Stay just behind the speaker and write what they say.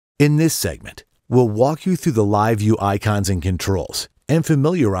In this segment, we'll walk you through the live view icons and controls and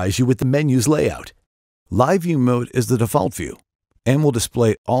familiarize you with the menu's layout. Live view mode is the default view and will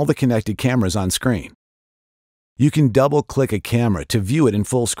display all the connected cameras on screen. You can double-click a camera to view it in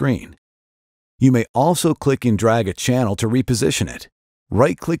full screen. You may also click and drag a channel to reposition it.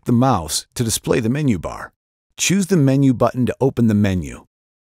 Right-click the mouse to display the menu bar. Choose the menu button to open the menu.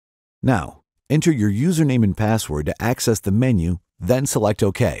 Now, enter your username and password to access the menu, then select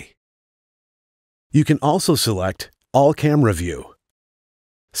OK. You can also select All Camera View.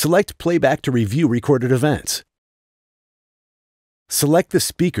 Select Playback to review recorded events. Select the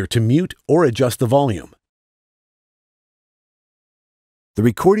speaker to mute or adjust the volume. The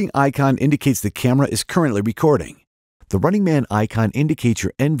recording icon indicates the camera is currently recording. The Running Man icon indicates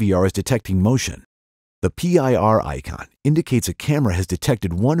your NVR is detecting motion. The PIR icon indicates a camera has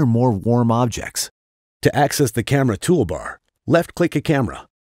detected one or more warm objects. To access the camera toolbar, left-click a camera.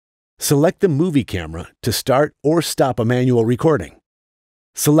 Select the movie camera to start or stop a manual recording.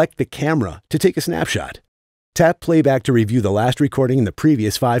 Select the camera to take a snapshot. Tap Playback to review the last recording in the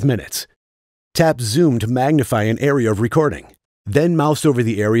previous 5 minutes. Tap Zoom to magnify an area of recording. Then mouse over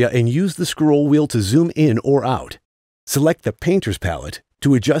the area and use the scroll wheel to zoom in or out. Select the Painter's palette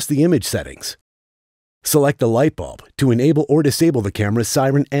to adjust the image settings. Select the light bulb to enable or disable the camera's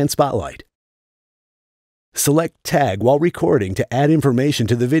siren and spotlight. Select Tag while recording to add information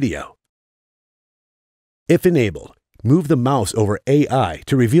to the video. If enabled, move the mouse over AI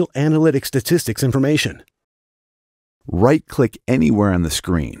to reveal analytic statistics information. Right-click anywhere on the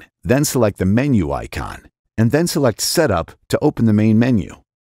screen, then select the menu icon, and then select Setup to open the main menu.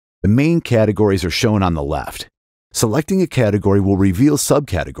 The main categories are shown on the left. Selecting a category will reveal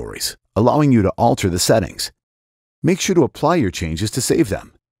subcategories, allowing you to alter the settings. Make sure to apply your changes to save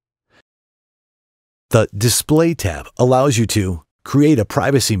them. The Display tab allows you to create a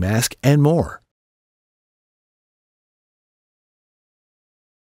privacy mask and more.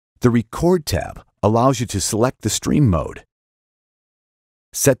 The Record tab allows you to select the stream mode,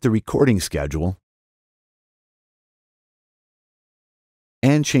 set the recording schedule,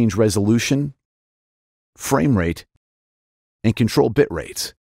 and change resolution, frame rate, and control bit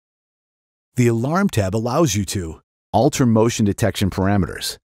rates. The Alarm tab allows you to alter motion detection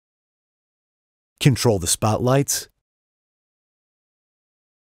parameters, control the spotlights,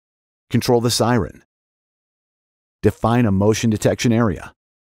 control the siren, define a motion detection area.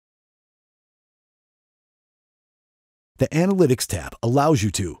 The Analytics tab allows you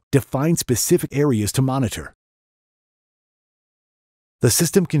to define specific areas to monitor. The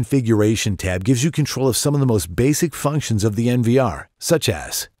System Configuration tab gives you control of some of the most basic functions of the NVR, such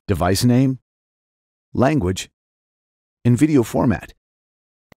as device name, language, and video format,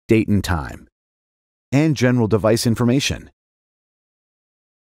 date and time, and general device information.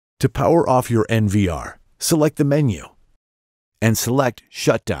 To power off your NVR, select the menu and select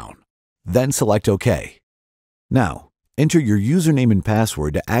Shutdown, then select OK. Now, enter your username and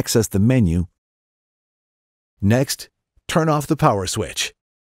password to access the menu. Next, turn off the power switch.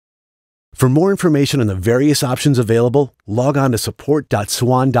 For more information on the various options available, log on to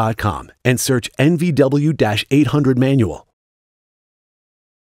support.swann.com and search NVW-800 manual.